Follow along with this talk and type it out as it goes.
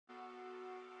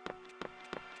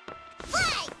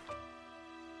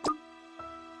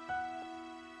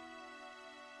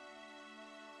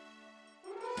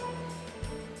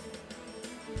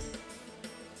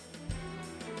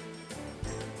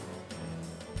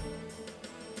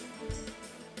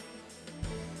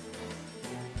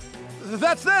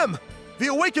That's them! The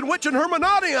Awakened Witch and her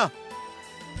Menania!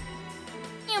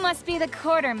 You must be the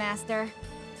quartermaster.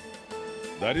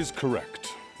 That is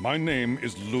correct. My name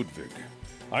is Ludwig.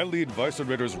 I lead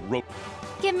Vice-Ritter's rope.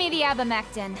 Give me the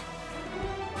abamectin.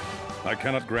 I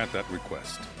cannot grant that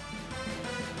request.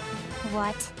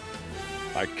 What?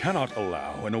 I cannot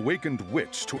allow an awakened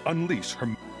witch to unleash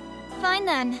her... Fine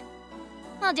then.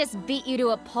 I'll just beat you to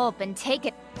a pulp and take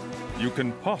it. You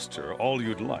can posture all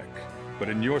you'd like, but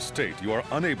in your state you are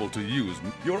unable to use...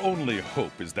 Your only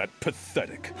hope is that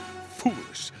pathetic,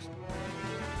 foolish...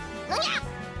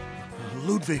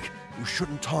 Ludwig, you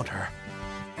shouldn't taunt her.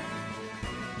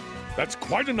 That's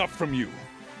quite enough from you.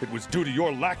 It was due to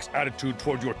your lax attitude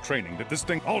toward your training that this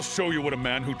thing... I'll show you what a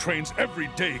man who trains every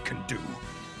day can do.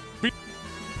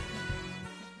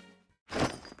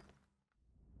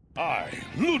 I,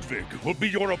 Ludwig, will be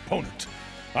your opponent.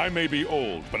 I may be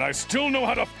old, but I still know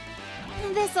how to...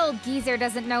 This old geezer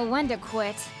doesn't know when to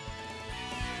quit.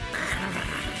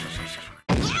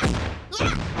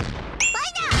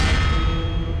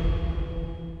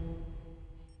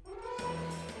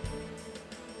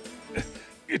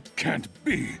 It can't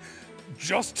be.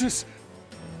 Justice?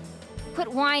 Quit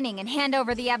whining and hand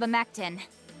over the abamectin.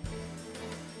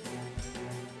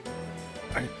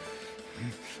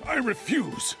 I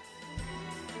refuse.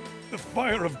 The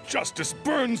fire of justice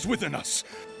burns within us.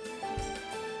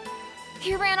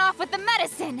 He ran off with the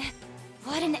medicine!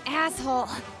 What an asshole!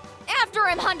 After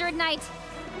him, 100 Knight!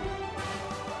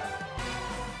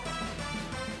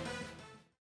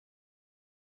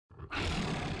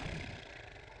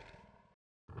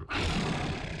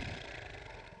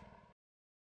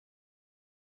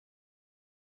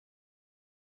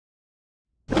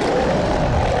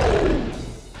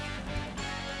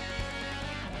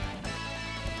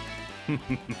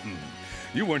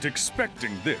 You weren't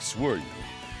expecting this, were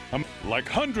you? Like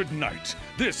 100 Knight,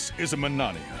 this is a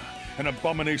Menania, an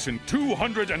abomination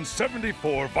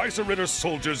 274 Vice-Ritter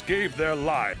soldiers gave their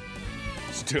lives.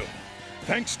 Still,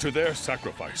 thanks to their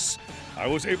sacrifice, I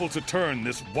was able to turn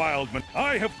this wild man.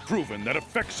 I have proven that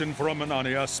affection for a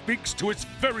Menania speaks to its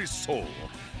very soul,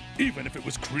 even if it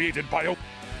was created by a...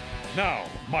 Now,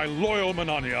 my loyal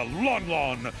Menania, Lon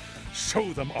Lon,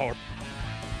 show them our...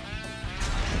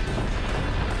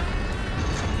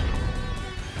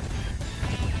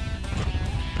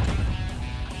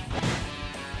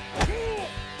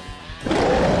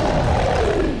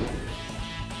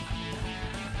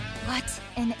 What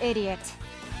an idiot.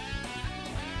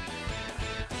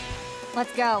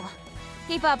 Let's go.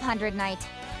 Keep up, 100 Knight.